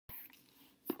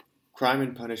Crime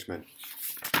and Punishment,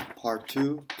 Part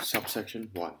 2, Subsection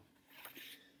 1.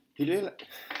 He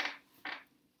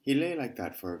lay like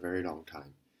that for a very long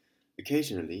time.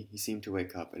 Occasionally, he seemed to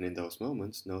wake up and in those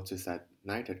moments noticed that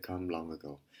night had come long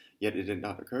ago, yet it did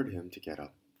not occur to him to get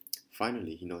up.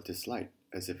 Finally, he noticed light,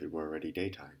 as if it were already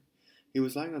daytime. He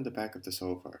was lying on the back of the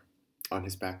sofa, on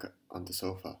his back on the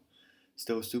sofa,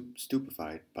 still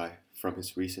stupefied from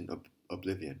his recent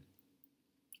oblivion.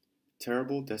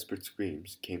 Terrible, desperate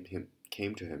screams came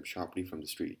to him sharply from the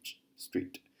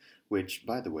street, which,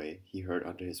 by the way, he heard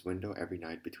under his window every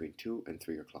night between 2 and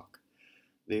 3 o'clock.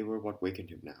 They were what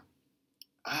wakened him now.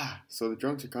 Ah, so the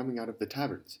drunks are coming out of the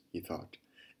taverns, he thought.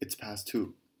 It's past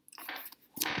 2.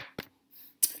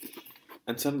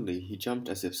 And suddenly he jumped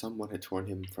as if someone had torn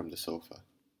him from the sofa.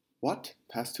 What?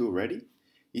 Past 2 already?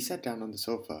 He sat down on the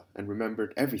sofa and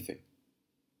remembered everything.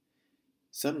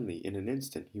 Suddenly, in an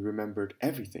instant, he remembered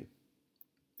everything.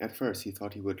 At first, he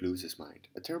thought he would lose his mind.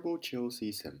 A terrible chill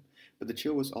seized him, but the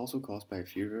chill was also caused by a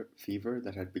fever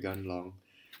that had begun long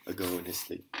ago in his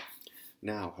sleep.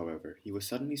 Now, however, he was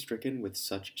suddenly stricken with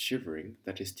such shivering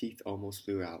that his teeth almost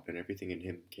flew out and everything in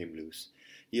him came loose.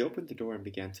 He opened the door and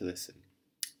began to listen.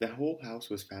 The whole house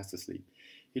was fast asleep.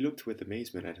 He looked with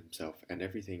amazement at himself and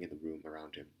everything in the room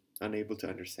around him, unable to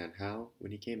understand how,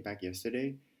 when he came back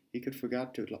yesterday, he could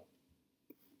forget to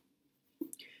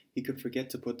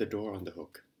put the door on the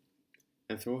hook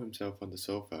and throw himself on the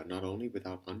sofa, not only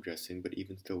without undressing, but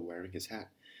even still wearing his hat.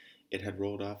 It had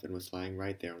rolled off and was lying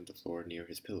right there on the floor near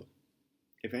his pillow.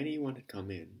 If anyone had come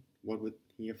in, what would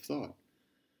he have thought?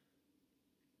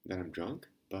 That I'm drunk?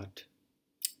 But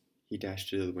he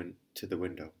dashed to the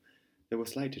window. There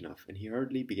was light enough, and he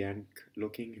hurriedly began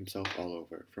looking himself all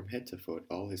over, from head to foot,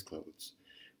 all his clothes.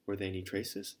 Were there any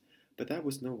traces? But that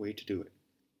was no way to do it.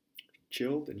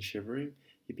 Chilled and shivering,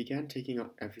 he began taking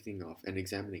everything off and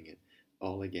examining it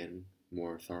all again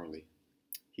more thoroughly.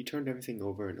 He turned everything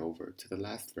over and over to the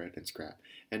last thread and scrap,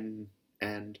 and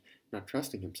not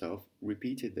trusting himself,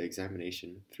 repeated the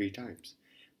examination 3 times.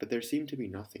 But there seemed to be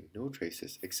nothing, no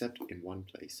traces, except in one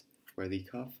place, where the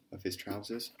cuff of his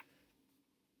trousers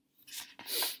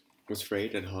was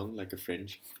frayed and hung like a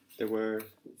fringe. There were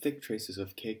thick traces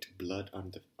of caked blood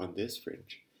on this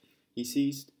fringe. He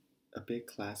seized a big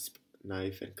clasp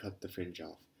knife and cut the fringe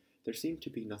off. There seemed to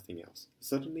be nothing else.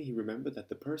 Suddenly he remembered that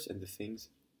the purse and the things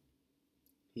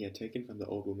he had taken from the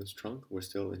old woman's trunk were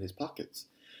still in his pockets.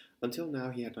 Until now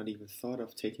he had not even thought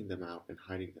of taking them out and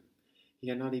hiding them. He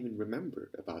had not even remembered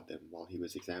about them while he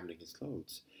was examining his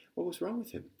clothes. What was wrong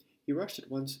with him? He rushed at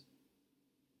once,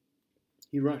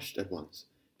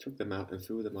 took them out and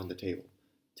threw them on the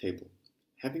table.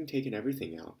 Having taken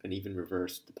everything out and even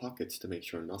reversed the pockets to make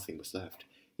sure nothing was left,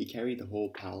 he carried the whole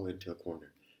pile into a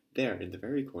corner. There, in the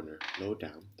very corner, low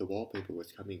down, the wallpaper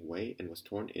was coming away and was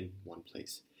torn in one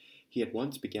place. He at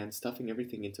once began stuffing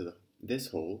everything into this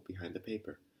hole behind the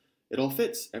paper. It all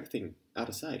fits, everything out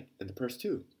of sight, and the purse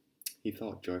too, he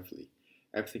thought joyfully,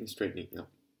 everything straightening up,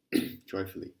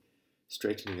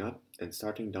 and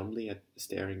staring dumbly at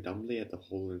the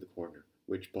hole in the corner,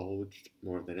 which bulged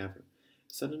more than ever.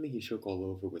 Suddenly he shook all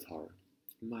over with horror.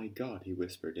 My God, he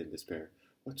whispered in despair,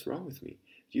 what's wrong with me?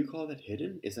 Do you call that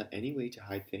hidden? Is that any way to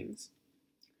hide things?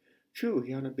 True,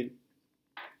 he had not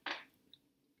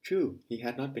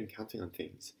been counting on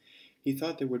things. He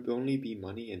thought there would only be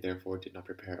money and therefore did not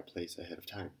prepare a place ahead of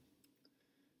time.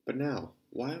 But now,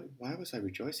 why was I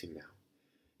rejoicing now?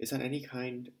 Is that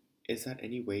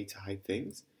any way to hide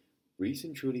things?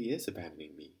 Reason truly is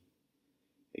abandoning me.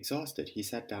 Exhausted, he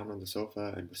sat down on the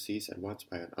sofa and was seized at once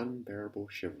by an unbearable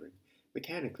shivering.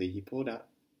 Mechanically, he pulled at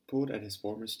his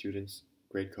former student's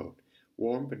greatcoat,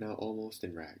 warm but now almost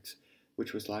in rags,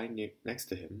 which was lying next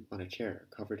to him on a chair,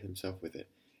 covered himself with it,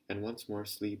 and once more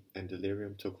sleep and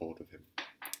delirium took hold of him.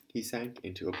 He sank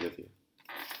into oblivion.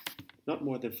 Not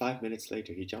more than 5 minutes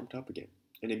later he jumped up again,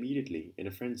 and immediately, in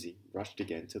a frenzy, rushed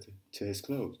again to his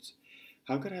clothes.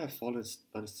 How could I have fallen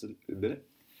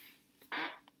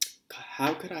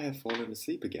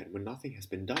asleep again when nothing has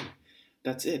been done?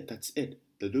 That's it,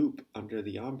 the loop under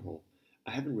the armhole.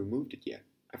 I haven't removed it yet.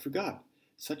 I forgot.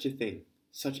 Such a thing,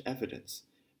 such evidence,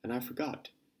 and I forgot.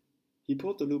 He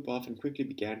pulled the loop off and quickly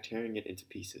began tearing it into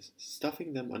pieces,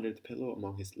 stuffing them under the pillow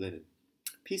among his linen.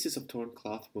 Pieces of torn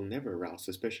cloth will never arouse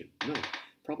suspicion. No,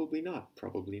 probably not,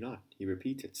 he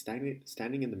repeated,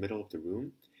 standing in the middle of the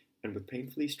room, and with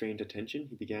painfully strained attention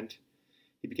he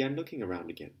began looking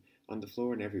around again, on the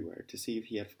floor and everywhere, to see if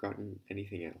he had forgotten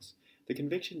anything else. The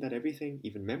conviction that everything,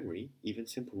 even memory, even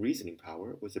simple reasoning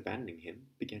power, was abandoning him,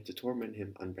 began to torment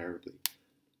him unbearably.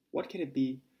 What can it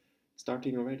be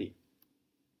starting already?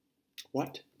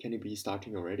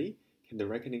 Can the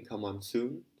reckoning come on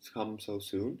soon? Come so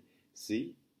soon?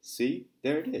 See,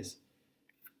 there it is.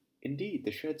 Indeed,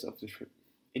 the shreds of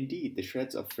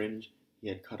fringe he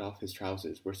had cut off his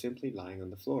trousers were simply lying on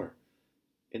the floor,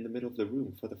 in the middle of the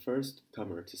room, for the first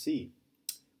comer to see.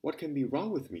 What can be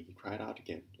wrong with me? He cried out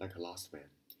again, like a lost man.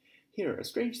 Here, a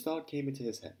strange thought came into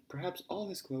his head. Perhaps all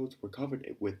his clothes were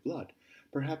covered with blood.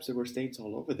 Perhaps there were stains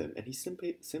all over them, and he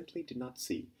simply did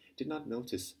not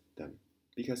notice them,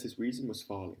 because his reason was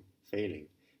failing,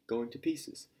 going to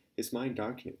pieces, his mind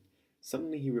darkening.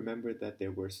 Suddenly he remembered that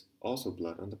there was also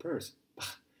blood on the purse.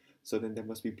 Bah! So then there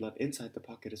must be blood inside the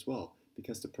pocket as well,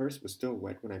 because the purse was still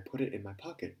wet when I put it in my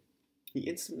pocket. He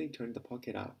instantly turned the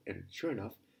pocket out, and sure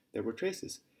enough, there were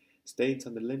traces, stains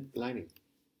on the lining.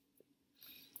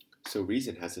 So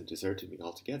reason hasn't deserted me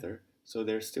altogether, so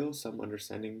there's still some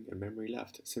understanding and memory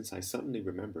left, since I suddenly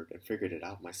remembered and figured it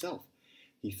out myself,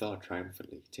 he thought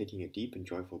triumphantly, taking a deep and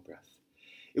joyful breath.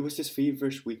 It was just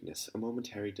feverish weakness, a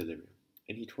momentary delirium,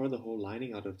 and he tore the whole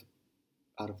lining out of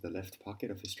the left pocket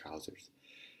of his trousers.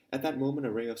 At that moment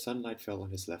a ray of sunlight fell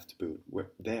on his left boot, where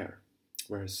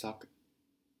his sock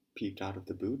peeped out of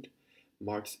the boot.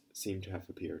 Marks seemed to have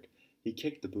appeared. He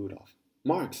kicked the boot off.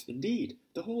 Marks, indeed!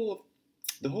 The whole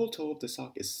toe of the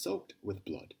sock is soaked with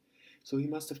blood. So he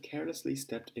must have carelessly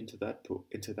stepped into that pool.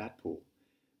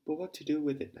 But what to do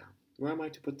with it now? Where am I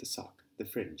to put the sock, the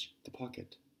fringe, the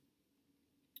pocket?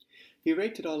 He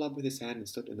raked it all up with his hand and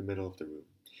stood in the middle of the room.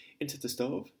 Into the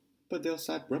stove? But they'll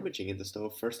start rummaging in the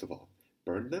stove first of all.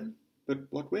 Burn them? But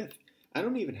what with? I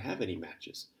don't even have any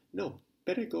matches. No,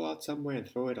 better go out somewhere and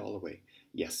throw it all away.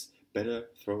 Yes, better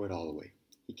throw it all away,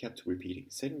 he kept repeating,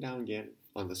 sitting down again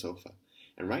on the sofa.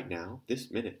 And right now,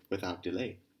 this minute, without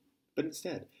delay. But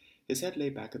instead, his head lay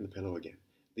back on the pillow again.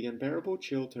 The unbearable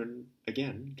chill turned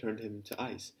him to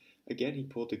ice. Again he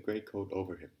pulled the greatcoat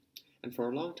over him. And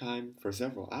for a long time, for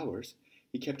several hours,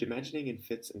 he kept imagining in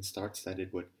fits and starts that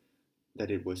it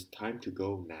was time to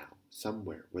go now,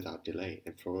 somewhere, without delay,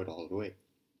 and throw it all away.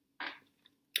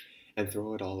 And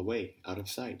throw it all away, out of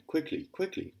sight, quickly,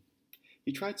 quickly.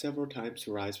 He tried several times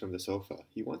to rise from the sofa.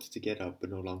 He wanted to get up, but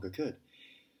no longer could.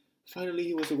 Finally,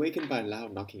 he was awakened by a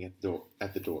loud knocking at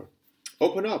the door.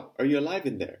 Open up! Are you alive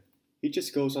in there? He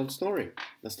just goes on snoring,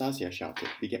 Nastasia shouted,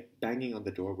 banging on the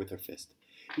door with her fist.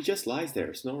 He just lies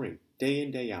there, snoring, day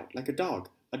in, day out, like a dog.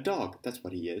 A dog, that's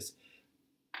what he is.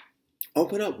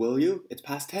 Open up, will you? It's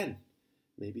past 10.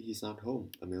 Maybe he's not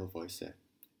home, a male voice said.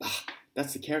 Ah,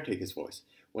 that's the caretaker's voice.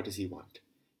 What does he want?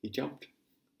 He jumped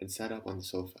and sat up on the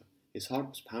sofa. His heart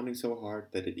was pounding so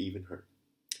hard that it even hurt.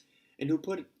 And who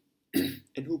put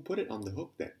it on the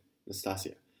hook then?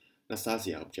 Nastasia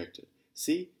objected.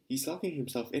 See, he's locking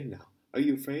himself in now. Are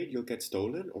you afraid you'll get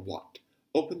stolen or what?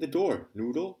 Open the door,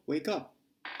 Noodle. Wake up.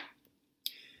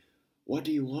 What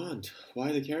do you want?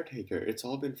 Why the caretaker? It's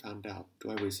all been found out. Do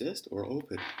I resist or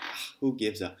open? Who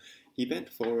gives a... He bent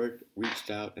forward, reached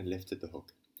out, and lifted the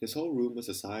hook. His whole room was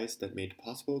a size that made it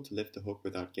possible to lift the hook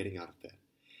without getting out of bed.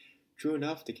 True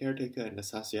enough, the caretaker and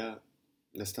Nastasia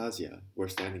were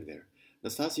standing there.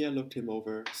 Nastasia looked him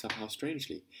over somehow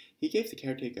strangely. He gave the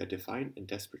caretaker a defiant and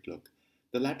desperate look.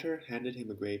 The latter handed him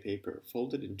a grey paper,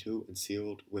 folded in two and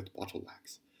sealed with bottle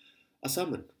wax. A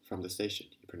summon from the station,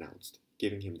 he pronounced,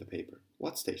 giving him the paper.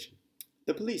 What station?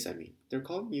 The police, I mean. They're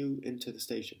calling you into the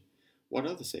station. What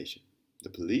other station? The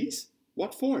police?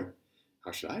 What for?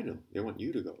 How should I know? They want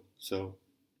you to go. So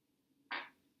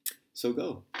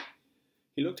go.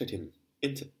 He looked at him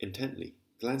intently,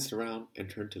 glanced around, and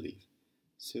turned to leave.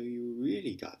 So you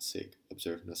really got sick,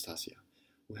 observed Nastasia,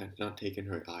 who had not taken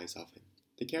her eyes off him.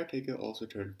 The caretaker also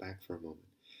turned back for a moment.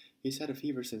 He's had a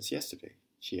fever since yesterday,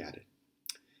 she added.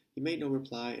 He made no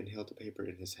reply and held the paper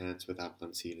in his hands without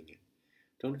unsealing it.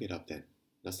 Don't get up then,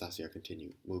 Nastasia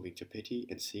continued, moving to Pity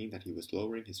and seeing that he was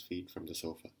lowering his feet from the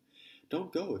sofa.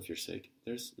 Don't go if you're sick.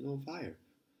 There's no fire.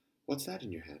 What's that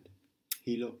in your hand?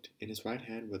 He looked. In his right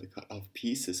hand were the cut-off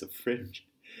pieces of fringe,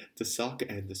 the sock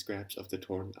and the scraps of the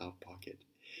torn-out pocket.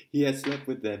 He had slept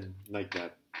with them like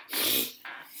that.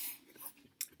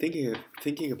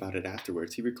 Thinking about it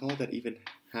afterwards, he recalled that even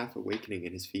half awakening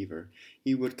in his fever,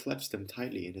 he would clutch them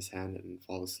tightly in his hand and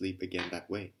fall asleep again that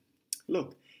way.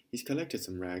 Look, he's collected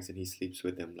some rags and he sleeps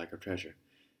with them like a treasure.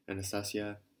 And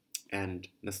Nastasia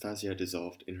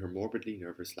dissolved in her morbidly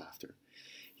nervous laughter.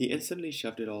 He instantly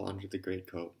shoved it all under the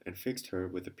greatcoat and fixed her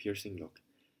with a piercing look.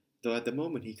 Though at the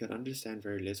moment he could understand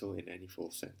very little in any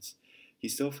full sense, he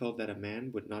still felt that a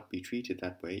man would not be treated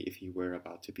that way if he were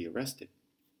about to be arrested.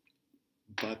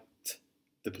 But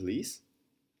the police?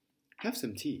 Have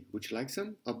some tea. Would you like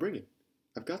some? I'll bring it.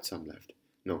 I've got some left.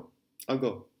 No, I'll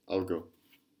go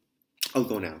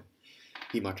now,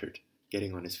 he muttered,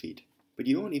 getting on his feet. But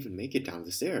you won't even make it down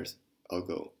the stairs. I'll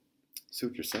go.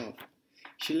 Suit yourself.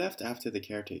 She left after the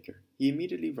caretaker. He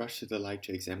immediately rushed to the light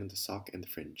to examine the sock and the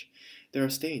fringe. There are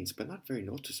stains, but not very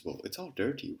noticeable. It's all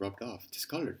dirty, rubbed off,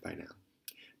 discolored by now.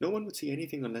 No one would see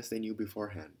anything unless they knew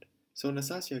beforehand. So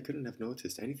Anastasia couldn't have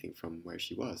noticed anything from where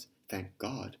she was. Thank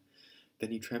God.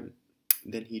 Then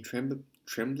he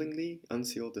tremblingly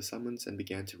unsealed the summons and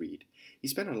began to read. He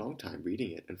spent a long time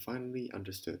reading it and finally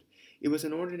understood. It was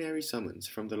an ordinary summons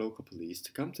from the local police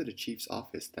to come to the chief's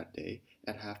office that day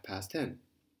at 9:30.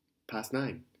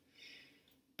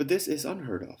 But this is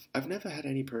unheard of. I've never had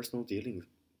any personal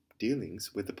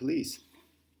dealings with the police.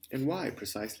 And why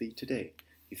precisely today?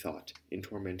 He thought, in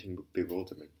tormenting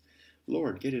bewilderment.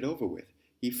 Lord, get it over with.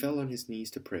 He fell on his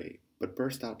knees to pray, but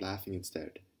burst out laughing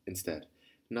instead,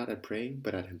 not at praying,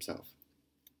 but at himself.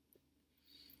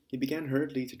 He began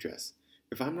hurriedly to dress.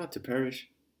 If I'm not to perish,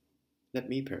 let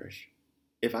me perish.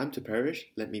 If I'm to perish,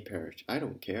 let me perish. I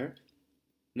don't care.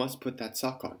 Must put that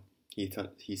sock on,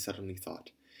 he suddenly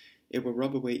thought. It will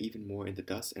rub away even more in the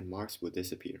dust and marks will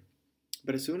disappear.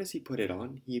 But as soon as he put it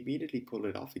on, he immediately pulled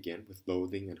it off again with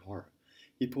loathing and horror.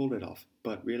 He pulled it off,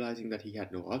 but realizing that he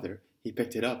had no other, he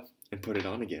picked it up and put it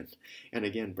on again, and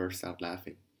again burst out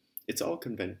laughing. It's all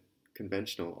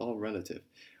conventional, all relative,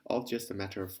 all just a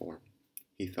matter of form,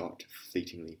 he thought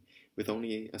fleetingly, with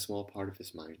only a small part of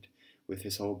his mind, while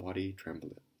his whole body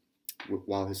trembled.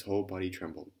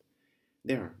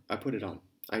 There, I put it on.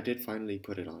 I did finally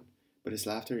put it on, but his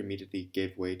laughter immediately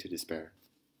gave way to despair.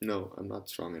 No, I'm not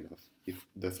strong enough,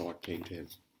 the thought came to him.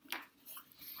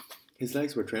 His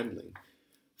legs were trembling.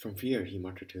 From fear, he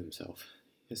muttered to himself.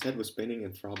 His head was spinning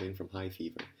and throbbing from high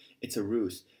fever. It's a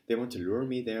ruse. They want to lure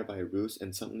me there by a ruse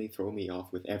and suddenly throw me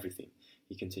off with everything,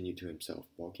 he continued to himself,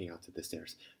 walking out to the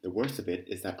stairs. The worst of it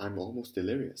is that I'm almost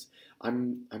delirious. I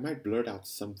might blurt out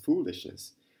some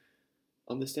foolishness.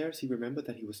 On the stairs, he remembered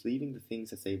that he was leaving the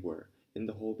things as they were, in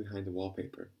the hole behind the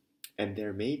wallpaper. And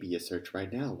there may be a search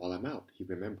right now while I'm out, he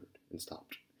remembered, and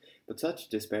stopped. But such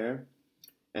despair,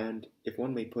 and, if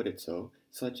one may put it so,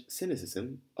 such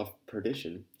cynicism of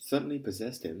perdition suddenly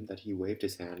possessed him that he waved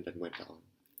his hand and went on.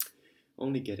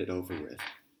 Only get it over with.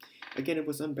 Again, it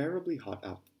was unbearably hot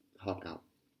out.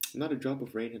 Not a drop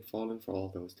of rain had fallen for all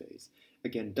those days.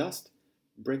 Again, dust,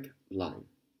 brick, lime.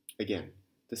 Again,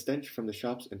 the stench from the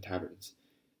shops and taverns.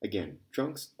 Again,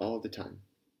 drunks all the time.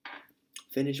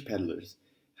 Finnish peddlers,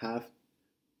 half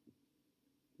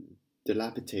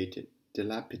dilapidated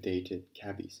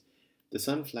cabbies. The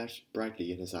sun flashed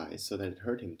brightly in his eyes so that it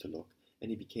hurt him to look,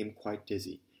 and he became quite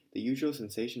dizzy, the usual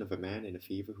sensation of a man in a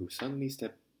fever who suddenly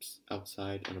steps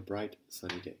outside on a bright,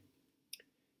 sunny day.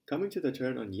 Coming to the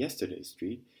turn on Yesterday's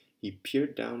Street, he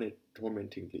peered down it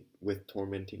with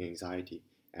tormenting anxiety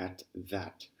at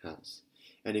that house,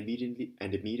 and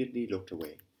immediately looked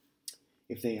away.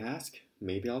 If they ask,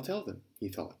 maybe I'll tell them, he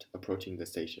thought, approaching the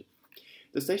station.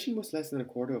 The station was less than a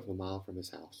quarter of a mile from his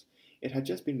house. It had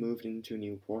just been moved into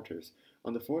new quarters,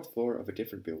 on the 4th floor of a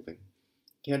different building.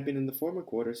 He had been in the former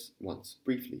quarters once,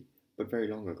 briefly, but very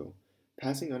long ago.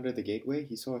 Passing under the gateway,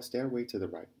 he saw a stairway to the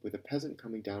right, with a peasant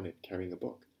coming down it carrying a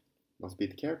book. Must be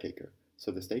the caretaker,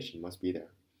 so the station must be there.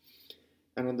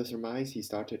 And on that surmise, he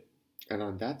started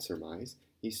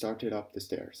up the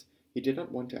stairs. He did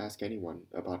not want to ask anyone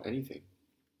about anything.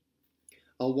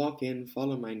 I'll walk in,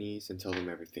 fall on my knees, and tell them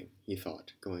everything, he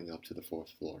thought, going up to the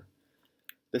 4th floor.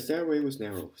 The stairway was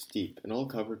narrow, steep, and all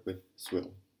covered with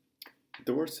swill.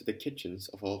 Doors to the kitchens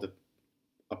of all the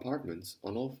apartments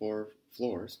on all 4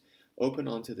 floors opened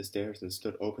onto the stairs and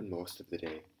stood open most of the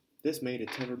day. This made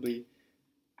it terribly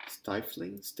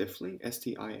stifling, stifling.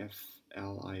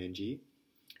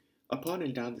 Upon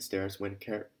and down the stairs went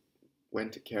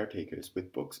caretakers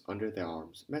with books under their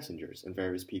arms, messengers, and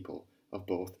various people of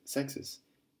both sexes,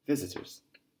 visitors.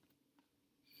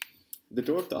 The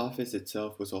door of the office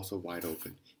itself was also wide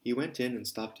open. He went in and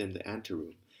stopped in the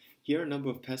anteroom. Here a number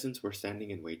of peasants were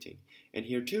standing and waiting, and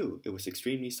here too it was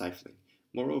extremely stifling.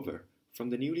 Moreover, from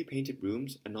the newly painted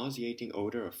rooms, a nauseating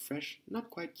odor of fresh, not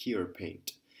quite cured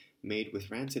paint, made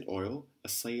with rancid oil,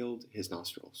 assailed his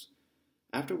nostrils.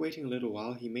 After waiting a little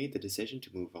while, he made the decision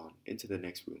to move on, into the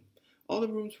next room. All the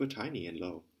rooms were tiny and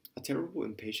low. A terrible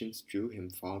impatience drew him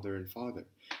farther and farther.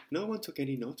 No one took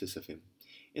any notice of him.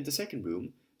 In the second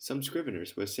room, some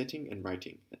scriveners were sitting and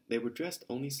writing. They were dressed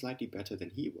only slightly better than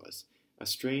he was, a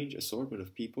strange assortment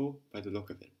of people by the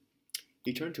look of it.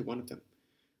 He turned to one of them.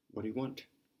 What do you want?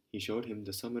 He showed him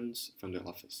the summons from the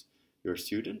office. You're a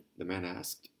student? The man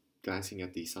asked, glancing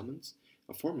at the summons.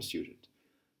 A former student.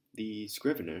 The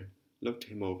scrivener looked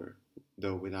him over,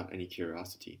 though without any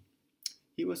curiosity.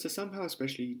 He was somehow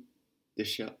especially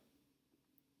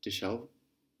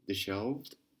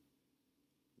Disheveled,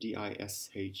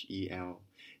 Disheveled,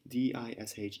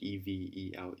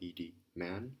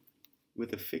 man,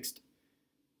 with a fixed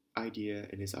idea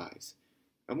in his eyes.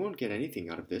 I won't get anything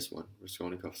out of this one,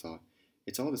 Raskolnikov thought.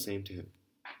 It's all the same to him.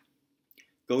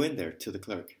 Go in there, to the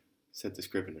clerk, said the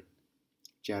scrivener,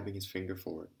 jabbing his finger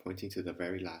forward, pointing to the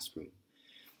very last room.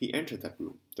 He entered that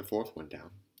room, the fourth one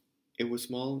down. It was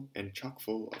small and chock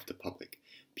full of the public,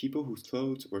 people whose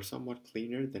clothes were somewhat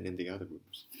cleaner than in the other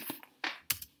rooms.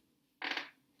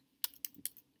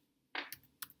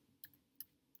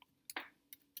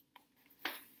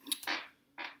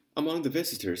 Among the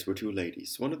visitors were two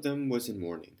ladies. One of them was in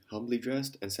mourning, humbly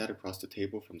dressed, and sat across the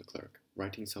table from the clerk,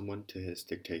 writing something to his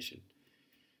dictation.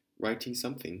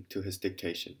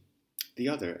 The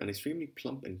other, an extremely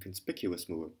plump and conspicuous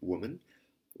woman,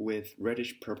 with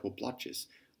reddish-purple blotches,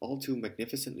 all too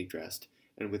magnificently dressed,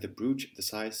 and with a brooch the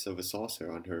size of a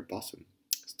saucer on her bosom,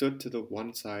 stood to the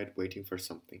one side waiting for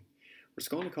something.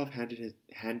 Raskolnikov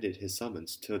handed his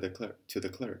summons to the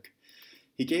clerk.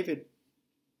 He gave it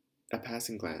a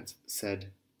passing glance,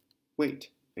 said, "Wait,"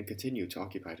 and continued to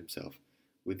occupy himself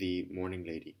with the mourning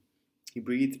lady. He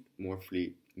breathed more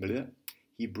freely.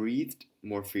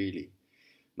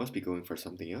 Must be going for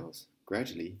something else.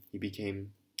 Gradually, he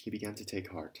began to take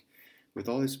heart. With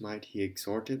all his might, he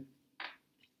exhorted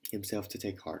himself to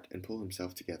take heart and pull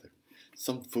himself together.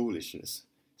 Some foolishness,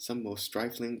 some most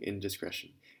trifling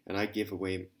indiscretion, and I give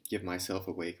myself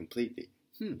away completely.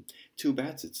 Too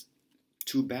bad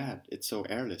it's so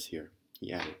airless here,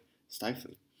 he added,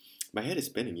 stifling. My head is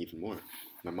spinning even more.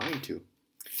 My mind, too.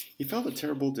 He felt a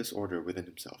terrible disorder within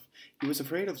himself. He was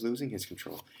afraid of losing his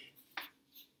control.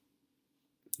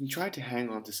 He tried to hang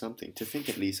on to something, to think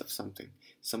at least of something,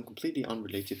 some completely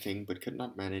unrelated thing, but could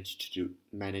not manage to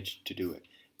do it.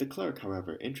 The clerk,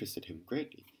 however, interested him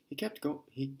greatly. He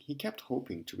kept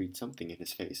hoping to read something in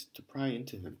his face, to pry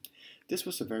into him. This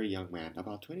was a very young man,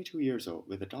 about 22 years old,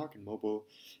 with a dark and mobile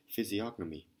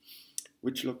physiognomy,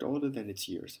 which looked older than its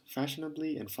years,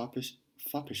 fashionably and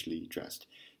foppishly dressed,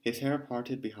 his hair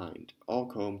parted behind, all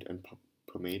combed and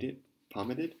pomaded,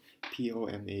 Pomaded,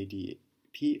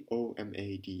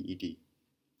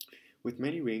 with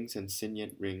many rings and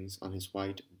signet rings on his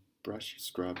white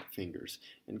brush-scrubbed fingers,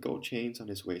 and gold chains on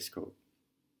his waistcoat.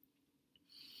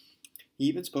 He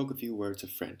even spoke a few words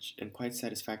of French, and quite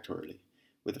satisfactorily,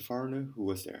 with a foreigner who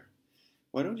was there.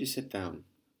 Why don't you sit down,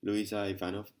 Louisa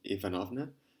Ivanovna?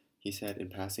 He said in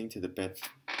passing to the bedizened,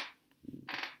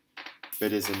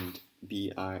 Bedizzened,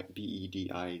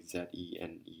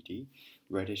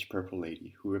 reddish-purple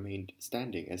lady, who remained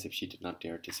standing as if she did not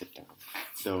dare to sit down,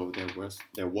 though there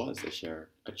was a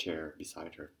chair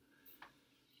beside her.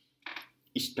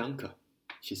 Ich danke,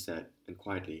 she said, and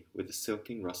quietly, with a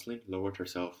silken rustling, lowered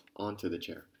herself onto the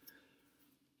chair.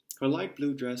 Her light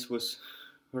blue dress with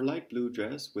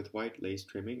white lace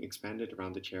trimming expanded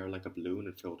around the chair like a balloon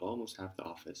and filled almost half the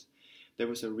office. There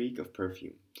was a reek of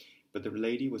perfume, but the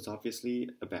lady was obviously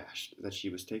abashed that she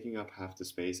was taking up half the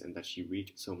space and that she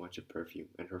reeked so much of perfume,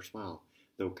 and her smile,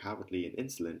 though cowardly and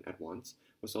insolent at once,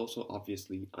 was also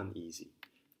obviously uneasy.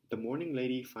 The mourning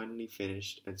lady finally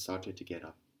finished and started to get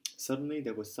up. Suddenly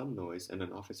there was some noise, and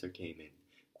an officer came in,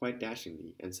 quite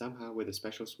dashingly, and somehow with a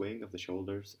special swing of the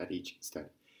shoulders at each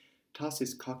step, tossed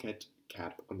his cockaded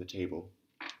cap on the table,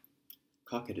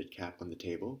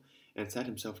 and sat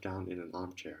himself down in an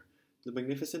armchair. The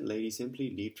magnificent lady simply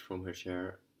leaped from her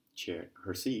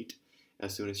seat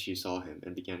as soon as she saw him,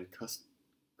 and began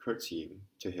curtsying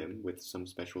to him with some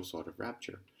special sort of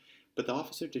rapture. But the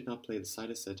officer did not pay the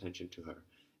slightest attention to her,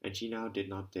 and she now did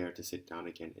not dare to sit down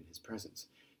again in his presence.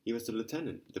 He was the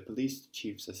lieutenant, the police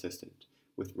chief's assistant,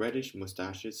 with reddish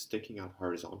moustaches sticking out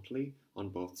horizontally on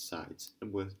both sides,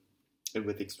 and with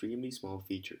extremely small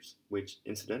features, which,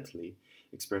 incidentally,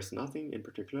 expressed nothing in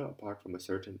particular apart from a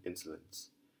certain insolence.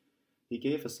 He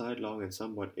gave a sidelong and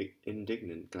somewhat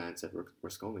indignant glance at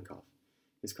Raskolnikov.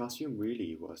 His costume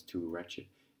really was too wretched,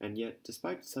 and yet,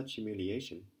 despite such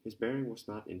humiliation, his bearing was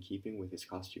not in keeping with his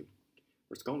costume.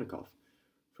 Raskolnikov,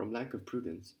 from lack of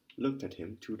prudence, looked at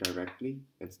him too directly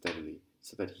and steadily,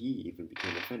 so that he even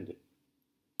became offended.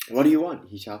 "What do you want?"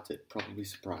 he shouted, probably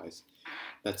surprised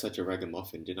that such a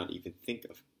ragamuffin did not even think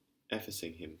of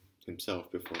effacing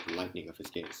himself before the lightning of his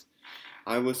gaze.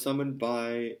 "I was summoned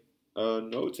by a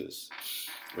notice,"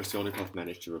 Raskolnikov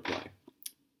managed to reply.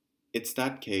 "It's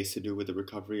that case to do with the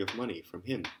recovery of money from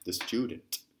him, the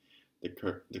student."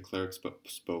 The clerk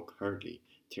spoke hurriedly,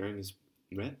 tearing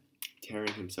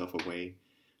himself away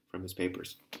from his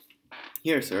papers.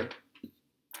 "Here, sir,"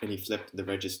 and he flipped the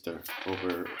register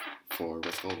over for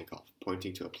Raskolnikov,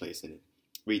 pointing to a place in it.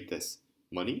 "Read this."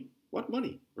 "Money? What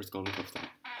money?" Raskolnikov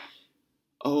thought.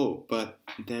 Oh, but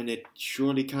then it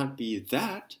surely can't be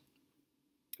that.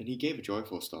 And he gave a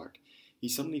joyful start. He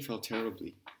suddenly felt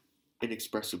terribly,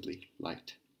 inexpressibly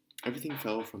light. Everything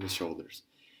fell from his shoulders.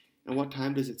 And what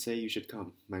time does it say you should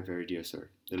come, my very dear sir?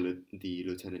 The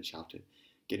lieutenant shouted,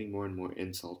 getting more and more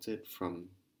insulted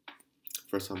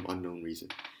for some unknown reason.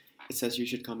 It says you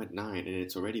should come at 9, and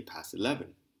it's already past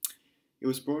 11. It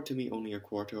was brought to me only a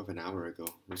quarter of an hour ago,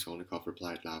 Raskolnikov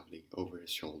replied loudly, over his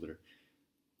shoulder,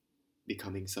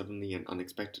 becoming suddenly and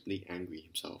unexpectedly angry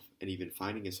himself, and even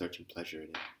finding a certain pleasure in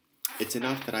it. It's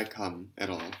enough that I come at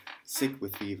all, sick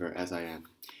with fever as I am.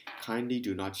 Kindly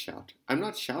do not shout. I'm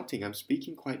not shouting, I'm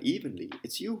speaking quite evenly.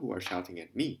 It's you who are shouting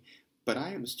at me. But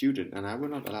I am a student, and I will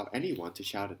not allow anyone to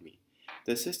shout at me.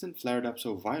 The assistant flared up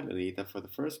so violently that for the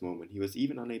first moment he was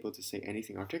even unable to say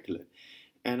anything articulate,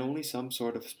 and only some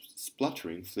sort of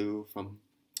spluttering flew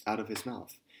out of his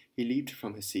mouth. He leaped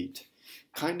from his seat.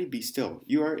 Kindly be still.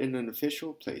 You are in an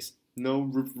official place. No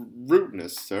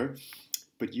rudeness, sir.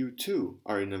 But you, too,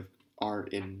 are in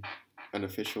an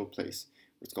official place,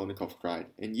 Raskolnikov cried,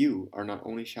 and you are not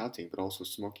only shouting but also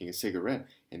smoking a cigarette,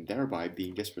 and thereby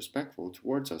being disrespectful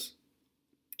towards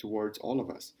all of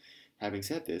us. Having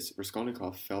said this,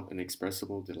 Raskolnikov felt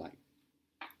inexpressible delight.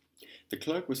 The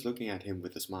clerk was looking at him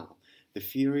with a smile. The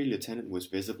fiery lieutenant was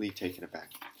visibly taken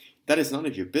aback. That is none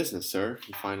of your business, sir,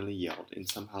 he finally yelled in a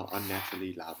somehow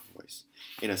unnaturally loud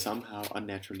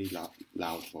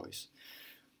voice.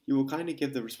 You will kindly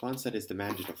give the response that is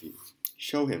demanded of you.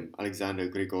 Show him, Alexander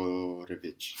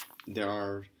Grigorovich. There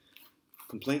are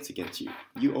complaints against you.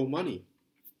 You owe money.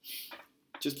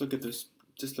 Just look at this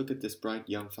bright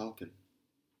young falcon.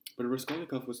 But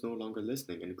Raskolnikov was no longer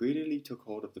listening, and greedily took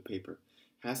hold of the paper,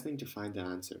 hastening to find the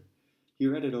answer. He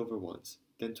read it over once,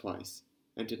 then twice,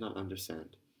 and did not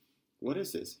understand. What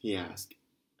is this? He asked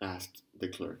the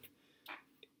clerk.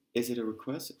 Is it a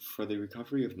request for the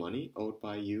recovery of money owed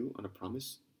by you on a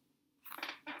promissory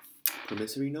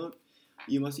note?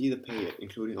 You must either pay it,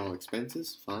 including all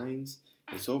expenses, fines,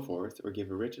 and so forth, or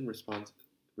give a written response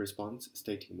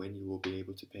stating when you will be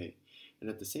able to pay, and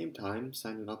at the same time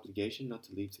sign an obligation not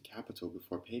to leave the capital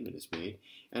before payment is made,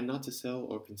 and not to sell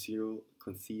or conceal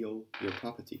your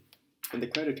property. And the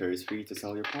creditor is free to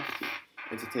sell your property,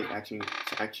 and to take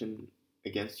action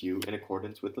against you in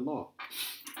accordance with the law.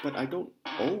 But I don't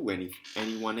owe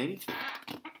anyone anything.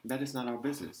 That is not our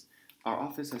business. Our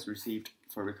office has received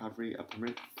for recovery a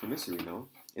promissory note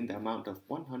in the amount of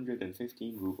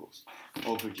 115 rubles,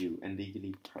 overdue and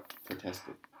legally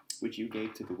protested, which you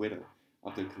gave to the widow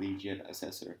of the collegiate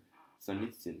assessor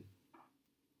Zarnitsyn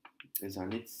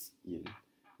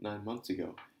 9 months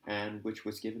ago, and which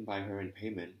was given by her in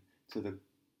payment to the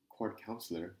court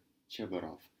councillor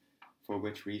Chebarov, for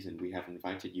which reason we have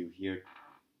invited you here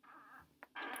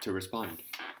to respond.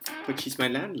 But she's my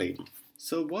landlady.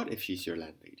 So what if she's your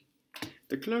landlady?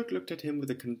 The clerk looked at him with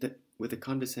a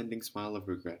condescending smile of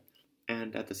regret,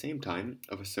 and at the same time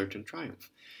of a certain triumph,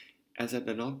 as at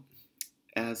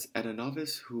a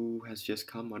novice who has just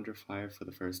come under fire for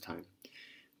the first time.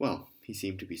 Well, he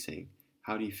seemed to be saying,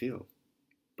 how do you feel?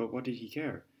 But what did he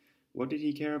care? What did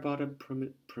he care about a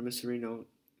promissory note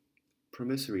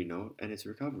and its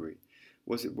recovery?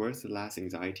 Was it worth the last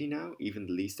anxiety now, even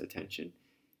the least attention?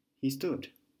 He stood,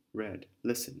 read,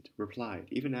 listened, replied,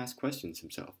 even asked questions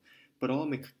himself, but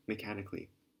all mechanically.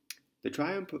 The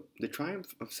triumph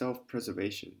of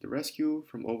self-preservation, the rescue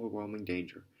from overwhelming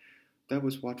danger, that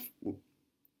was what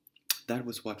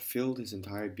filled his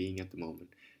entire being at the moment,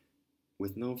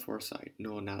 with no foresight,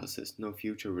 no analysis, no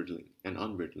future riddling and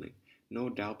unriddling, no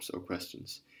doubts or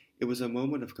questions. It was a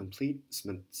moment of complete,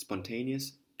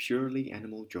 spontaneous, purely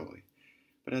animal joy.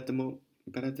 But at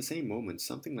the same moment,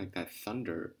 something like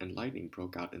thunder and lightning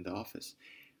broke out in the office.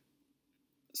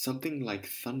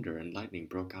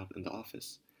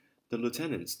 The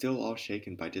lieutenant, still all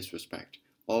shaken by disrespect,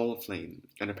 all aflame,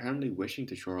 and apparently wishing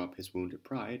to shore up his wounded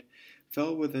pride,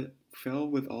 fell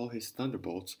with all his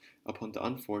thunderbolts upon the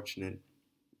unfortunate,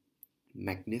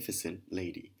 magnificent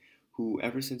lady, who,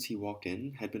 ever since he walked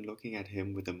in, had been looking at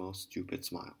him with the most stupid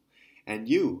smile. And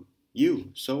you,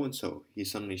 so-and-so, he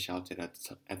suddenly shouted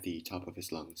at the top of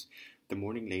his lungs. The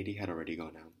mourning lady had already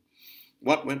gone out.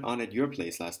 What went on at your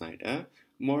place last night, eh?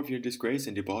 More of your disgrace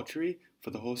and debauchery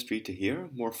for the whole street to hear?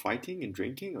 More fighting and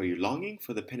drinking? Are you longing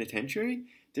for the penitentiary?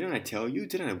 Didn't I tell you,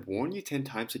 didn't I warn you 10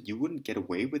 times that you wouldn't get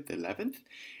away with the 11th?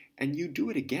 And you do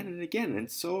it again and again, and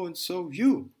so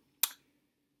you.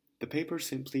 The paper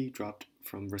simply dropped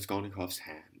from Raskolnikov's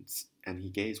hands, and he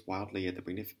gazed wildly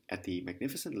at the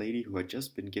magnificent lady who had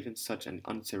just been given such an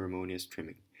unceremonious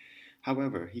trimming.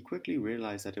 However, he quickly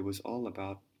realized that it was all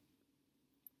about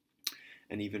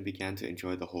and even began to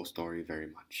enjoy the whole story very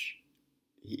much.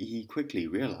 He quickly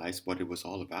realized what it was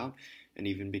all about, and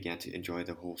even began to enjoy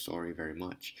the whole story very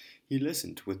much. He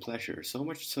listened with pleasure, so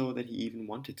much so that he even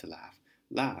wanted to laugh.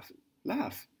 Laugh!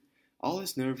 Laugh! All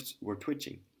his nerves were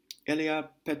twitching. Ilya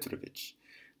Petrovich,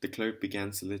 the clerk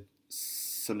began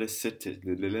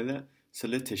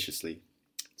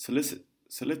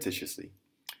solicitously,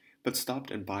 but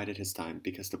stopped and bided his time,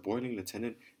 because the boiling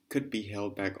lieutenant could be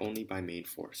held back only by main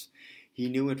force. He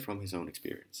knew it from his own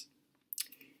experience.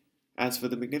 As for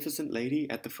the magnificent lady,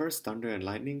 at the first thunder and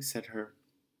lightning set her.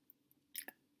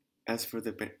 As for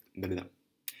the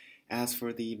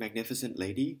magnificent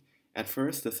lady, at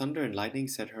first the thunder and lightning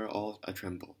set her all a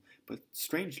tremble. But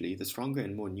strangely, the stronger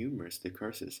and more numerous the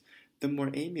curses, the more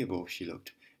amiable she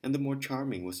looked, and the more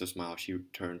charming was the smile she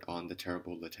turned on the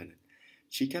terrible lieutenant.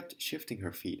 She kept shifting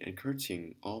her feet and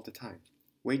curtsying all the time,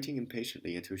 waiting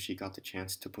impatiently until she got the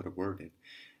chance to put a word in,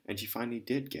 and she finally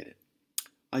did get it.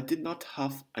 I did not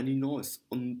have any noise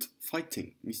and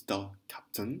fighting, Mr.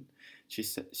 Captain.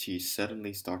 She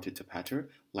suddenly started to patter,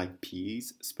 like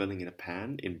peas spilling in a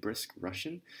pan, in brisk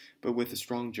Russian, but with a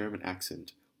strong German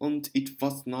accent. And it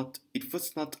was not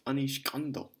any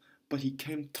scandal, but he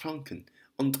came drunken,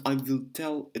 and I will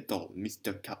tell it all,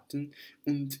 Mr. Captain,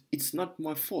 and it's not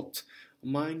my fault.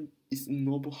 Mine is a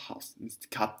noble house, Mr.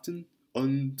 Captain,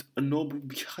 and a noble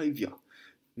behavior,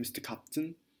 Mr.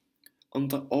 Captain,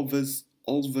 and I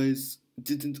always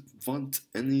didn't want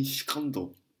any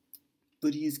scandal.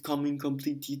 But he is coming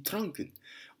completely drunken,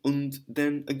 and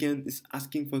then again is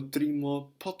asking for 3 more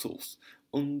bottles,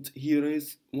 and he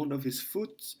raised one of his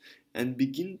foot and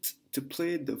begins to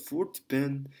play the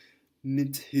fortepian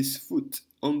with his foot,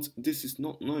 and this is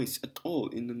not nice at all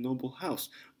in a noble house,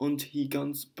 and he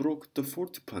once broke the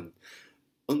fortepian,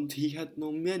 and he had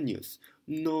no manners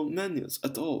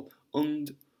at all,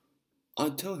 and I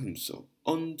tell him so,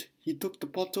 and he took the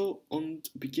bottle and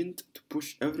began to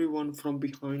push everyone from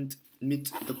behind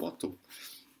with the bottle.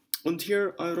 And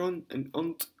here I run and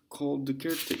call the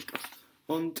caretaker,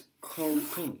 and Carl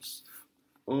comes,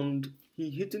 and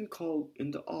he hit Carl in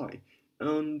the eye,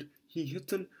 and he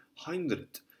hit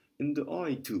Heinrich in the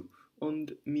eye too,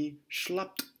 and me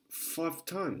slapped 5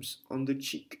 times on the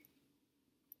cheek.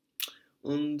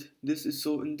 And this is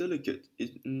so indelicate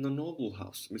in a noble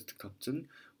house, Mr. Captain,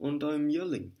 and I am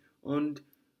yelling, and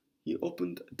he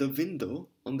opened the window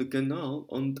on the canal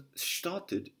and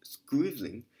started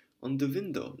squealing on the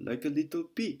window like a little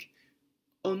pig,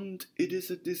 and it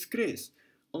is a disgrace,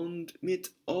 and with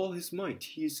all his might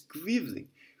he is squealing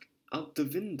out the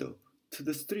window to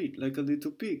the street like a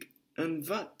little pig, and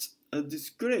what a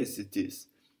disgrace it is!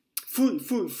 Fui,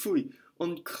 fui, fui,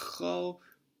 and Carl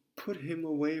put him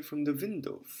away from the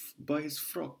window by his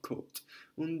frock coat,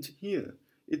 and here,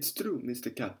 it's true,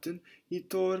 Mr. Captain, he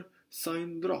tore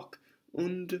Sein Rock,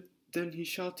 and then he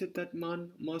shouted that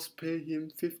man must pay him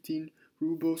 15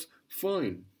 rubles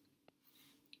fine.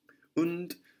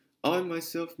 And I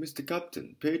myself, Mr.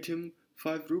 Captain, paid him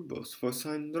 5 rubles for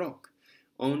Sein Rock,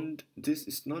 and this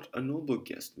is not a noble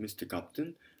guest, Mr.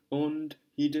 Captain, and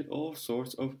he did all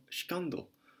sorts of scandal.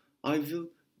 I will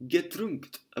get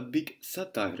drunk a big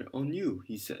satire on you,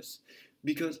 he says,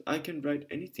 because I can write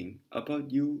anything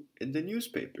about you in the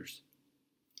newspapers.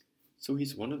 So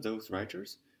he's one of those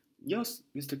writers? Yes,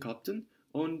 Mr. Captain,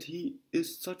 and he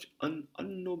is such an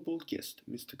unnoble guest,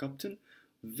 Mr. Captain,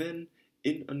 when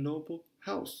in a noble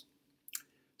house.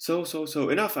 So,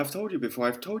 enough, I've told you before,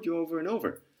 I've told you over and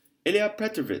over. Ilya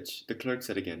Petrovich, the clerk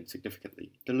said again,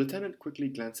 significantly. The lieutenant quickly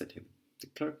glanced at him. The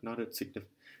clerk nodded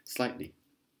slightly.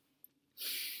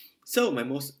 So, my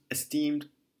most esteemed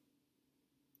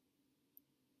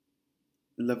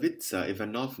Lavitsa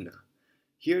Ivanovna,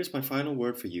 here's my final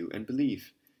word for you, and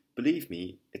believe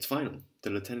me, it's final, the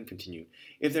lieutenant continued.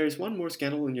 If there is one more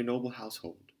scandal in your noble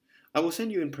household, I will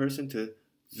send you in person to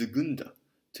Zugunda,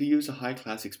 to use a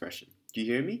high-class expression. Do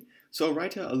you hear me? So a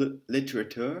writer, a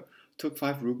literateur, took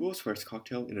 5 rubles for his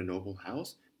cocktail in a noble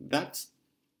house? That's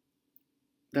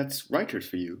writers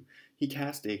for you. He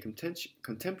cast a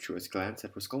contemptuous glance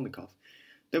at Raskolnikov.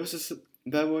 There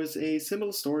was a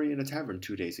similar story in a tavern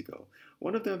 2 days ago.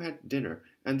 One of them had dinner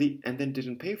and then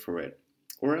didn't pay for it.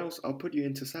 Or else I'll put you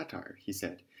into satire, he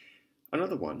said.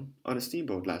 Another one, on a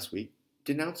steamboat last week,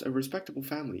 denounced a respectable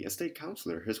family, a state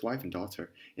councillor, his wife and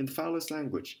daughter, in the foulest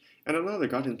language, and another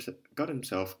got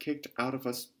himself kicked out of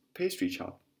a pastry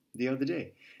shop the other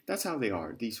day. That's how they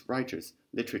are, these writers,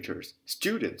 literateurs,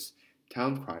 students,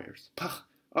 town criers. Pah!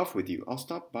 Off with you, I'll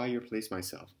stop by your place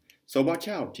myself. So watch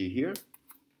out, do you hear?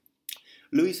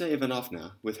 Louisa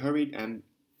Ivanovna, with hurried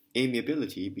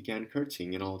amiability, began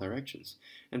curtsying in all directions,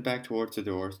 and back towards the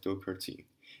door, still curtsying.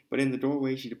 but in the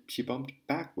doorway she bumped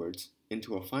backwards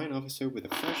into a fine officer with a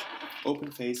fresh, open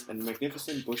face and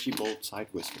magnificent bushy bold side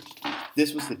whiskers.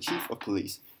 This was the chief of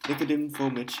police, Nicodim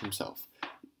Fomitch himself.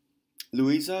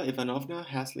 Louisa Ivanovna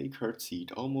hastily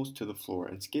curtsied almost to the floor,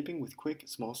 and skipping with quick,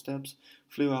 small steps,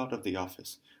 flew out of the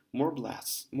office. More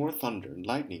blasts, more thunder,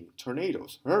 lightning,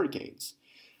 tornadoes, hurricanes.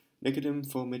 Nicodim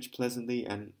Fomitch pleasantly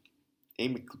and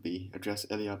amicably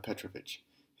addressed Ilya Petrovitch.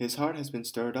 His heart has been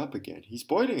stirred up again. He's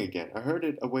boiling again. I heard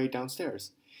it away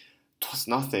downstairs. 'Twas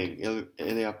nothing,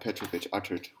 Ilya Petrovitch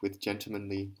uttered with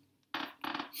gentlemanly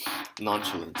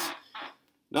nonchalance.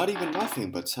 Not even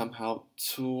nothing, but somehow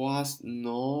 'twas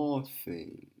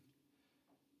nothing.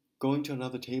 Going to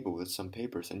another table with some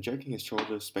papers and jerking his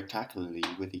shoulders spectacularly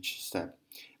with each step.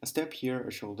 A step here,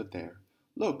 a shoulder there.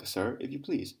 Look, sir, if you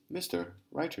please, Mr.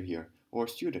 Writer here, or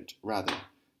student, rather,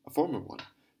 a former one,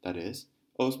 that is,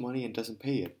 owes money and doesn't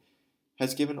pay it,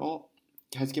 has given out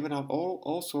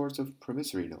all sorts of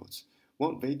promissory notes,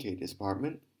 won't vacate his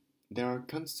apartment. There are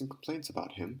constant complaints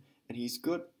about him, and he's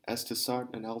good as to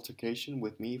start an altercation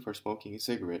with me for smoking a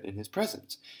cigarette in his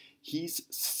presence. He's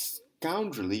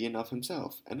scoundrelly enough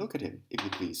himself, and look at him, if you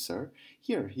please, sir.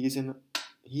 Here, he is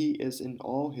in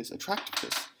all his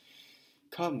attractiveness.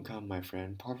 Come, my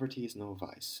friend, poverty is no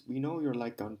vice. We know you're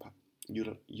like gunpowder,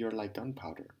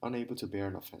 unable to bear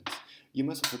an offense. You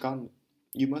must have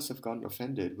gotten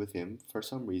offended with him for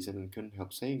some reason and couldn't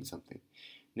help saying something.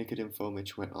 Nicodim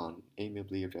Fomitch went on,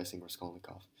 amiably addressing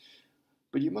Raskolnikov.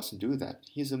 But you mustn't do that.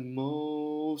 He is a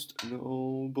most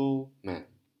noble man,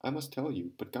 I must tell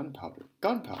you, but gunpowder.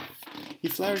 He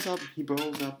flares up, he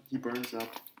boils up, he burns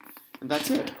up, and that's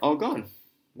it, all gone.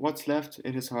 What's left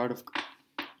is his heart of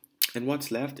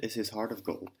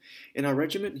gold. In our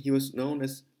regiment, he was known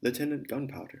as Lieutenant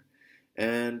Gunpowder.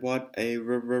 And what a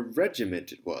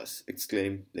regiment it was,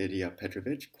 exclaimed Lydia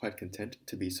Petrovitch, quite content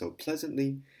to be so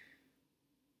pleasantly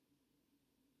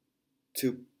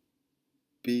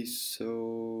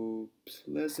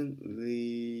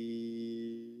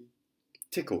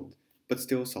tickled, but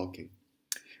still sulking.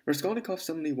 Raskolnikov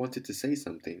suddenly wanted to say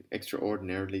something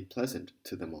extraordinarily pleasant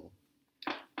to them all.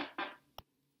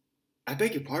 I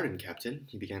beg your pardon, Captain,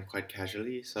 he began quite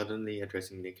casually, suddenly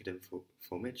addressing Nicodim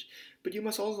Fomitch, but you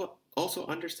must also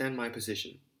understand my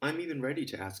position. I'm even ready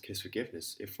to ask his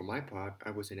forgiveness if for my part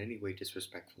I was in any way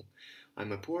disrespectful.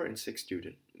 I'm a poor and sick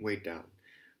student, weighed down.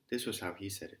 This was how he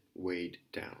said it, weighed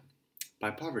down.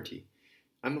 By poverty.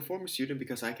 I'm a former student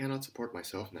because I cannot support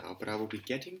myself now, but I will be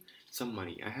getting some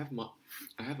money. I have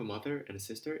a mother and a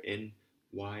sister in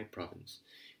Y province.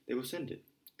 They will send it,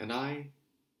 and I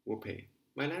will pay.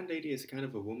 My landlady is a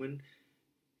kind woman,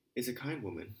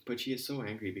 but she is so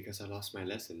angry because I lost my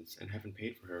lessons and haven't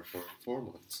paid for her for 4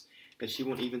 months that she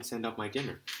won't even send up my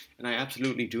dinner, and I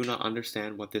absolutely do not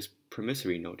understand what this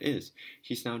promissory note is.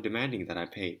 She's now demanding that I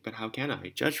pay, but how can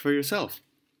I? Judge for yourself.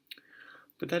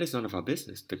 But that is none of our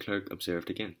business, the clerk observed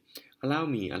again. Allow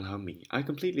me. I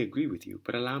completely agree with you,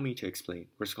 but allow me to explain.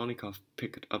 Raskolnikov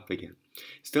picked up again,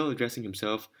 still addressing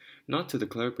himself not to the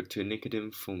clerk but to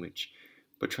Nicodim Fomitch,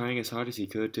 but trying as hard as he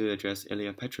could to address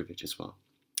Ilya Petrovitch as well,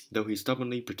 though he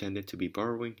stubbornly pretended to be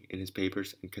burrowing in his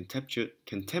papers and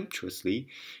contemptuously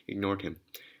ignored him.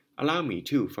 Allow me,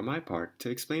 too, for my part, to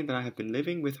explain that I have been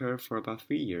living with her for about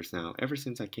 3 years now, ever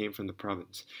since I came from the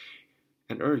province.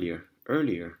 And earlier,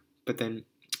 but then,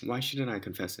 why shouldn't I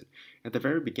confess it? At the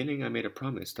very beginning I made a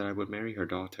promise that I would marry her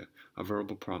daughter, a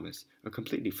verbal promise, a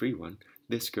completely free one.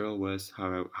 This girl was,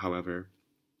 however,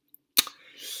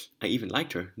 I even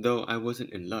liked her, though I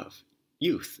wasn't in love.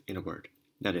 Youth, in a word.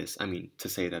 That is, to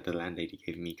say that the landlady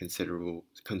gave me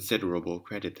considerable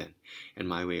credit then, and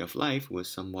my way of life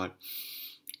was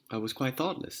quite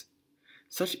thoughtless.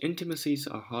 Such intimacies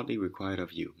are hardly required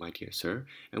of you, my dear sir,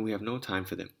 and we have no time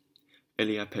for them.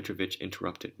 Ilya Petrovitch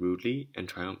interrupted rudely and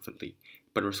triumphantly,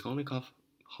 but Raskolnikov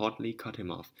hotly cut him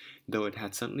off, though it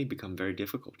had suddenly become very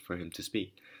difficult for him to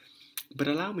speak. But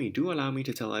do allow me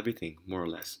to tell everything, more or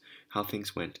less, how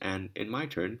things went, and, in my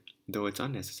turn, though it's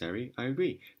unnecessary, I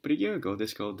agree. But a year ago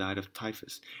this girl died of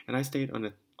typhus, and I stayed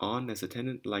on as a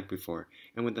tenant like before,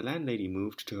 and when the landlady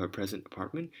moved to her present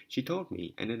apartment, she told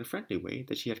me, and in a friendly way,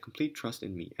 that she had complete trust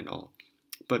in me and all.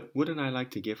 But wouldn't I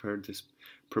like to give her this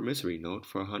promissory note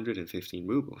for 115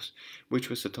 rubles, which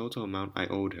was the total amount I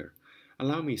owed her.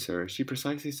 Allow me, sir, she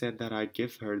precisely said that I'd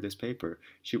give her this paper.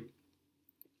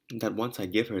 That once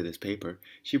I'd give her this paper,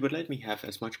 she would let me have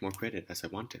as much more credit as I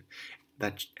wanted,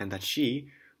 and that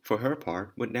she, for her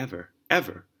part, would never,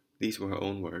 ever, these were her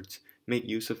own words, make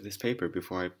use of this paper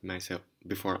before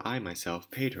I myself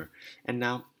paid her. And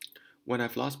now, when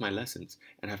I've lost my lessons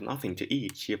and have nothing to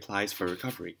eat, she applies for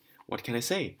recovery. What can I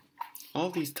say? All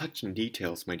these touching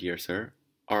details, my dear sir,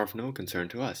 are of no concern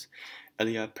to us.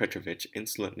 Ilya Petrovitch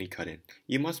insolently cut in.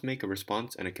 You must make a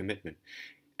response and a commitment.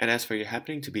 And as for your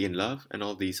happening to be in love and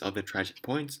all these other tragic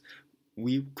points,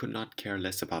 we could not care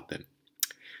less about them.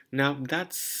 Now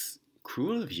that's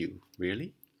cruel of you,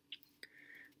 really.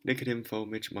 Nikodym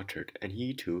Fomitch muttered, and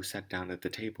he too sat down at the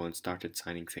table and started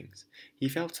signing things. He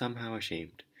felt somehow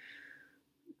ashamed.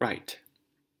 Right,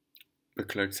 the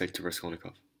clerk said to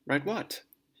Raskolnikov. Right what?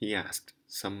 He asked,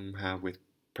 somehow with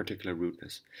particular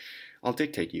rudeness. I'll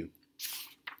dictate you.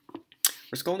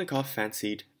 Raskolnikov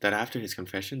fancied that after his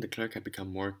confession the clerk had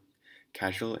become more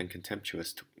casual and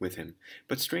contemptuous with him,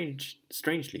 but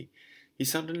strangely, he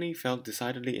suddenly felt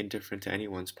decidedly indifferent to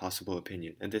anyone's possible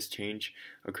opinion, and this change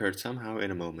occurred somehow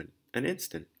in a moment, an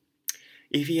instant.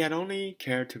 If he had only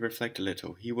cared to reflect a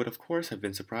little, he would of course have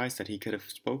been surprised that he could have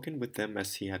spoken with them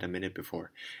as he had a minute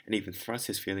before, and even thrust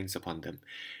his feelings upon them.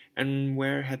 And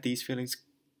where had these feelings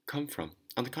come from?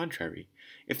 On the contrary,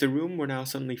 if the room were now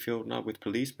suddenly filled not with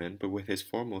policemen, but with his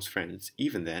foremost friends,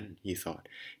 even then, he thought,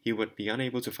 he would be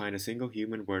unable to find a single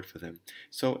human word for them,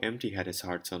 so empty had his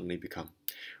heart suddenly become.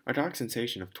 A dark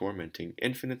sensation of tormenting,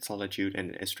 infinite solitude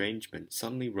and estrangement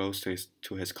suddenly rose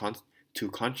to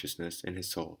consciousness in his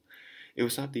soul. It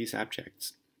was not these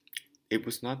abjects. It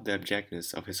was not the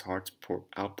abjectness of his heart's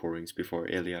outpourings before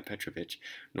Ilya Petrovitch,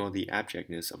 nor the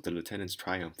abjectness of the lieutenant's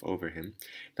triumph over him,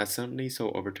 that suddenly so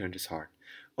overturned his heart.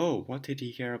 Oh, what did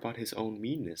he care about his own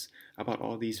meanness, about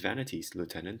all these vanities,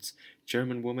 lieutenants,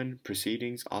 German woman,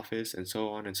 proceedings, office, and so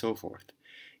on and so forth?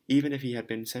 Even if he had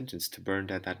been sentenced to be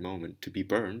burned at that moment,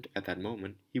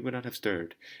 he would not have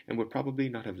stirred, and would probably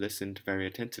not have listened very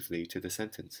attentively to the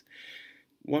sentence.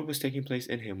 What was taking place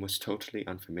in him was totally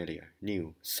unfamiliar,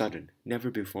 new, sudden,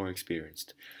 never before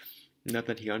experienced. Not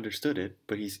that he understood it,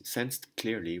 but he sensed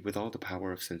clearly, with all the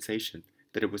power of sensation,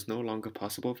 that it was no longer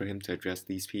possible for him to address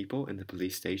these people in the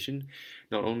police station,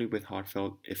 not only with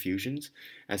heartfelt effusions,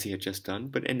 as he had just done,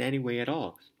 but in any way at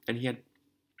all, and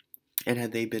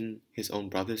had they been his own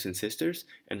brothers and sisters,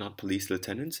 and not police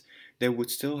lieutenants, there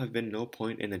would still have been no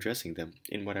point in addressing them,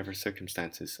 in whatever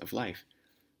circumstances of life.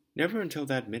 Never until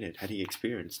that minute had he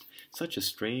experienced such a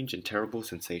strange and terrible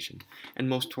sensation, and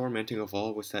most tormenting of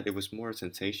all was that it was more a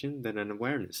sensation than an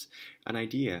awareness, an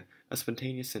idea, a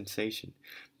spontaneous sensation,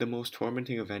 the most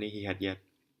tormenting of any he had yet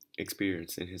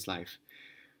experienced in his life.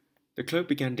 The clerk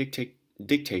began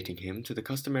dictating him to the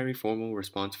customary formal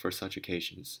response for such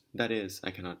occasions. That is,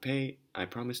 I cannot pay, I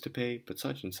promise to pay, but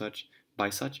such and such, by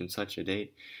such and such a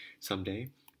date, some day.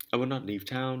 I will not leave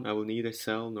town, I will neither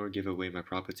sell nor give away my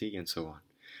property, and so on.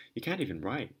 You can't even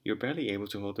write. You're barely able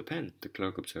to hold a pen, the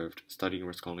clerk observed, studying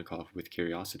Raskolnikov with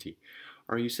curiosity.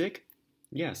 Are you sick?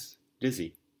 Yes.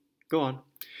 Dizzy. Go on.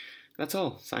 That's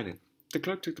all. Sign it. The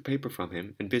clerk took the paper from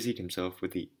him and busied himself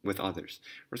with others.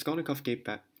 Raskolnikov gave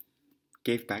back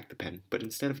the pen, but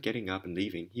instead of getting up and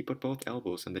leaving, he put both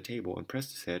elbows on the table and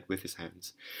pressed his head with his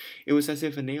hands. It was as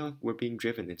if a nail were being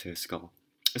driven into his skull.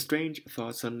 A strange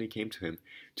thought suddenly came to him,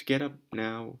 to get up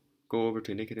now, go over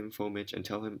to Nikodym Fomitch and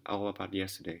tell him all about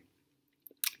yesterday,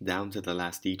 down to the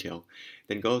last detail,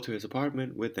 then go to his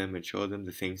apartment with them and show them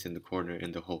the things in the corner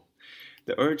in the hole.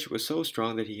 The urge was so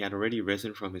strong that he had already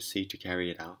risen from his seat to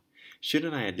carry it out.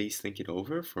 Shouldn't I at least think it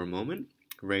over for a moment?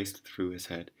 Raced through his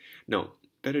head. No,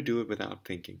 better do it without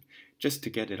thinking, just to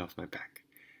get it off my back.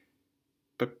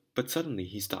 But suddenly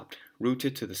he stopped,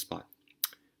 rooted to the spot.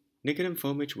 Nikodym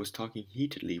Fomitch was talking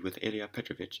heatedly with Ilya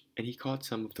Petrovitch, and he caught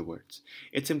some of the words.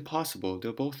 It's impossible,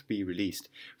 they'll both be released.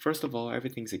 First of all,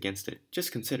 everything's against it.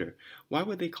 Just consider, why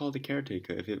would they call the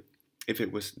caretaker if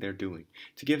it was their doing?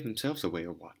 To give themselves away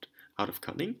or what? Out of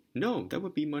cunning? No, that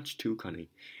would be much too cunning.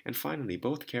 And finally,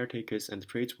 both caretakers and the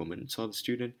tradeswoman saw the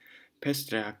student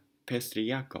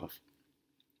Pestryakov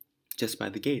just by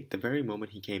the gate, the very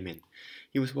moment he came in.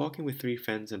 He was walking with 3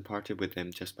 friends and parted with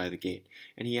them just by the gate,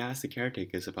 and he asked the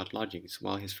caretakers about lodgings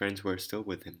while his friends were still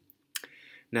with him.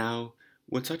 Now,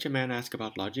 would such a man ask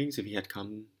about lodgings if he had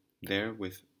come there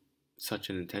with such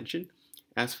an intention?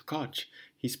 As for Koch,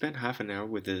 he spent half an hour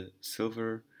with the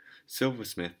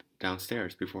silversmith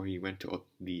downstairs before he went to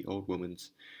the old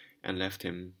woman's and left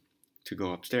him to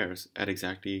go upstairs at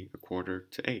exactly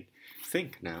 7:45.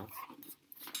 Think now.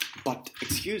 But,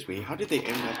 excuse me, how did they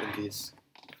end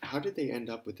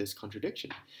up with this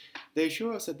contradiction? They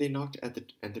assure us that they knocked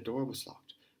and the door was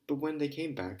locked. But when they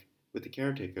came back with the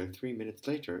caretaker 3 minutes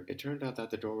later, it turned out that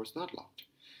the door was not locked.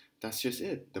 That's just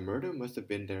it. The murderer must have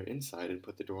been there inside and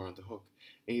put the door on the hook,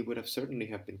 and he would have certainly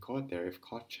have been caught there if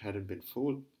Koch hadn't been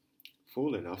fool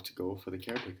enough to go for the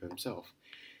caretaker himself.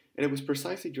 And it was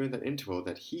precisely during that interval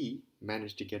that he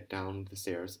managed to get down the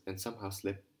stairs and somehow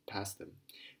slip past them.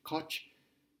 Koch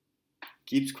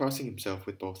keeps crossing himself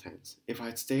with both hands. If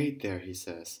I'd stayed there, he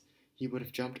says, he would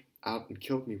have jumped out and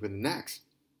killed me with an axe.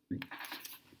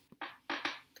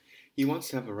 He wants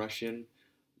to have a Russian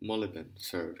molybden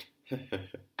served.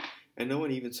 And no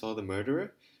one even saw the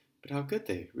murderer? But how could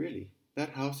they, really?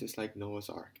 That house is like Noah's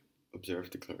Ark,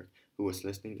 observed the clerk, who was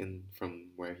listening in from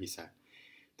where he sat.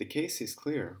 The case is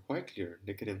clear, quite clear,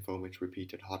 Nikodym Fomitch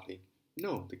repeated hotly.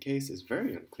 No, the case is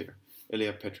very unclear,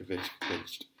 Ilya Petrovich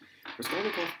clinched.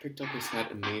 Raskolnikov picked up his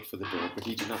hat and made for the door, but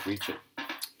he did not reach it.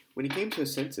 When he came to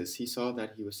his senses, he saw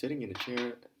that he was sitting in a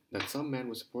chair, that some man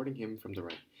was supporting him from the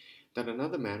right, that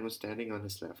another man was standing on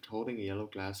his left, holding a yellow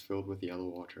glass filled with yellow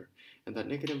water, and that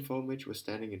Nikodym Fomitch was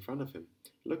standing in front of him,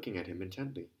 looking at him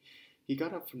intently. He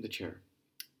got up from the chair.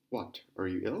 What, are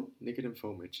you ill? Nikodym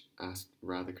Fomitch asked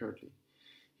rather curtly.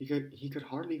 He could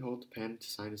hardly hold the pen to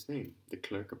sign his name, the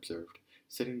clerk observed,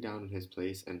 sitting down in his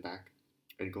place and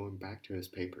going back to his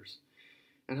papers.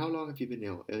 And how long have you been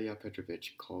ill? Ilya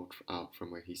Petrovich called out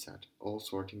from where he sat, also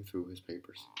sorting through his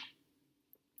papers.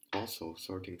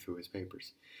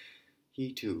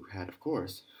 He, too, had, of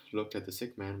course, looked at the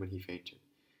sick man when he fainted,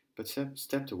 but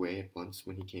stepped away at once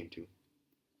when he came to.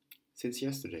 Since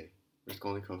yesterday,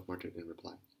 Raskolnikov muttered in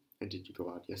reply. And did you go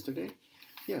out yesterday?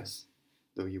 Yes,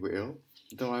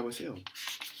 though I was ill.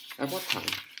 At what time?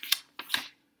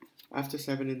 After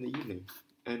 7 in the evening.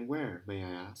 And where, may I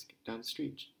ask? Down the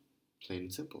street. Plain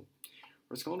and simple.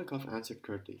 Raskolnikov answered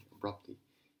curtly, abruptly.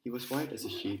 He was white as a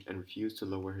sheet and refused to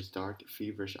lower his dark,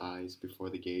 feverish eyes before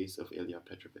the gaze of Ilya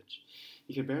Petrovich.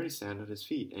 He could barely stand on his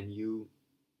feet, and you...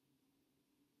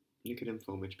 Nikodym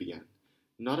Fomitch began.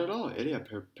 Not at all, Ilya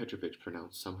Petrovich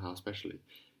pronounced, somehow specially.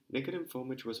 Nikodym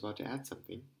Fomitch was about to add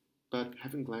something, but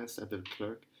having glanced at the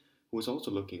clerk, who was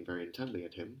also looking very intently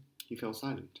at him, he fell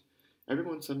silent.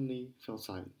 Everyone suddenly fell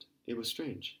silent. It was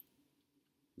strange.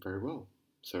 Very well,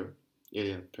 sir,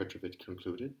 Ilya Petrovich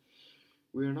concluded.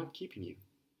 We are not keeping you.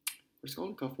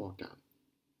 Raskolnikov walked out.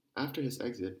 After his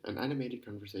exit, an animated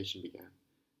conversation began,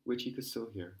 which he could still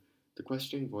hear, the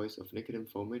questioning voice of Nikodym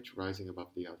Fomitch rising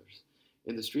above the others.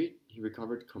 In the street, he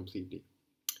recovered completely.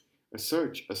 A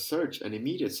search, an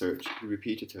immediate search, he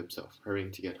repeated to himself,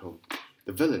 hurrying to get home.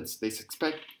 The villains, they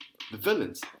suspect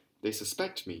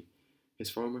me.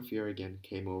 His former fear again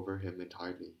came over him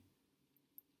entirely,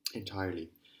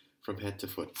 from head to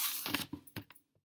foot.